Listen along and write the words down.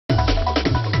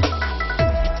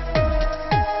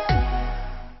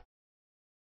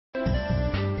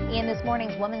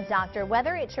morning's Woman's Doctor.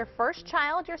 Whether it's your first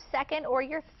child, your second, or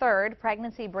your third,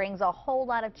 pregnancy brings a whole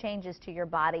lot of changes to your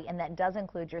body, and that does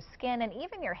include your skin and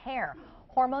even your hair.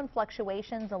 Hormone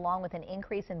fluctuations along with an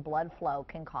increase in blood flow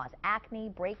can cause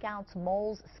acne, breakouts,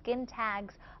 moles, skin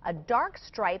tags, a dark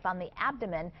stripe on the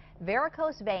abdomen,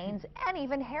 varicose veins, and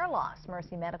even hair loss.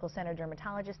 Mercy Medical Center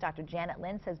dermatologist Dr. Janet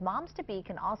Lynn says moms-to-be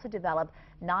can also develop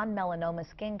non-melanoma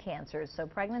skin cancers, so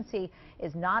pregnancy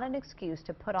is not an excuse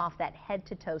to put off that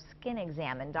head-to-toe skin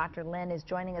exam. And Dr. Lynn is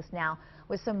joining us now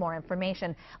with some more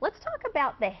information. Let's talk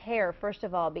about the hair first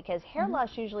of all, because hair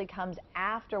loss usually comes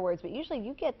afterwards, but usually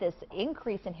you get this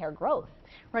increase in hair growth.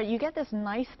 Right, you get this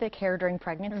nice thick hair during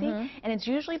pregnancy, and it's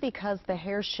usually because the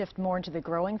hairs shift more into the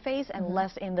growing phase and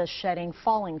less in the shedding,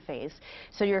 falling phase.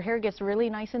 So your hair gets really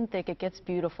nice and thick, it gets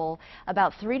beautiful.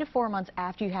 About 3 to 4 months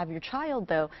after you have your child,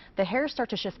 though, the hairs start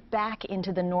to shift back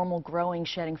into the normal growing,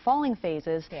 shedding, falling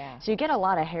phases, so you get a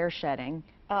lot of hair shedding.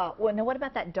 Well, now what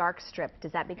about that dark strip?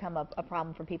 Does that become a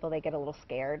problem for people? They get a little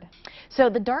scared? So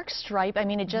the dark stripe, I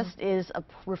mean, it just is a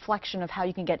reflection of how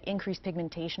you can get increased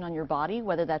pigmentation on your body,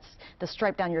 whether that's the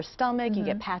stripe down your stomach, you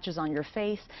get patches on your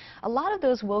face. A lot of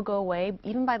those will go away,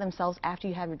 even by themselves, after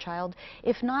you have your child.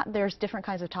 If not, there's different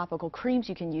kinds of topical creams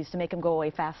you can use to make them go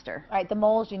away faster. All right, the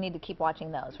moles, you need to keep watching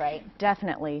those, right?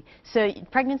 Definitely. So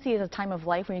pregnancy is a time of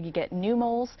life when you get new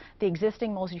moles. The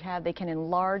existing moles you have, they can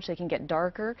enlarge, they can get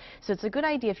darker. So it's a good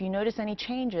idea. If you notice any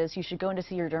changes, you should go in to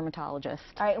see your dermatologist.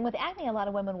 All right, and with acne, a lot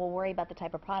of women will worry about the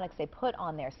type of products they put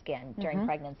on their skin during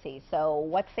pregnancy. So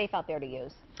what's safe out there to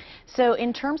use? So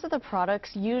in terms of the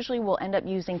products, usually we'll end up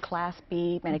using Class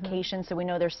B medications, so we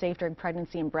know they're safe during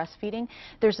pregnancy and breastfeeding.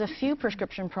 There's a few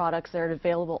prescription products that are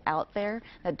available out there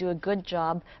that do a good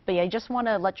job, but yeah, you just want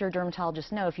to let your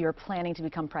dermatologist know if you're planning to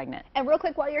become pregnant. And real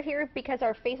quick, while you're here, because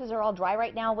our faces are all dry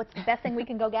right now, what's the best thing we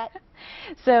can go get?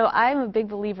 So I'm a big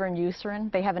believer in Eucerin.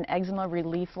 They have an eczema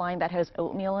relief line that has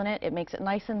oatmeal in it. It makes it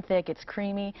nice and thick. It's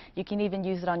creamy. You can even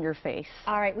use it on your face.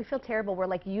 All right, we feel terrible. We're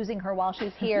like using her while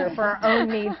she's here for our own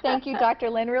needs. Thank you, Dr.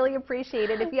 Lynn. Really appreciate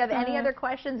it. If you have any other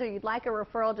questions or you'd like a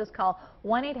referral, just call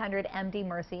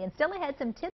 1-800-MD-MERCY. And still ahead, some tips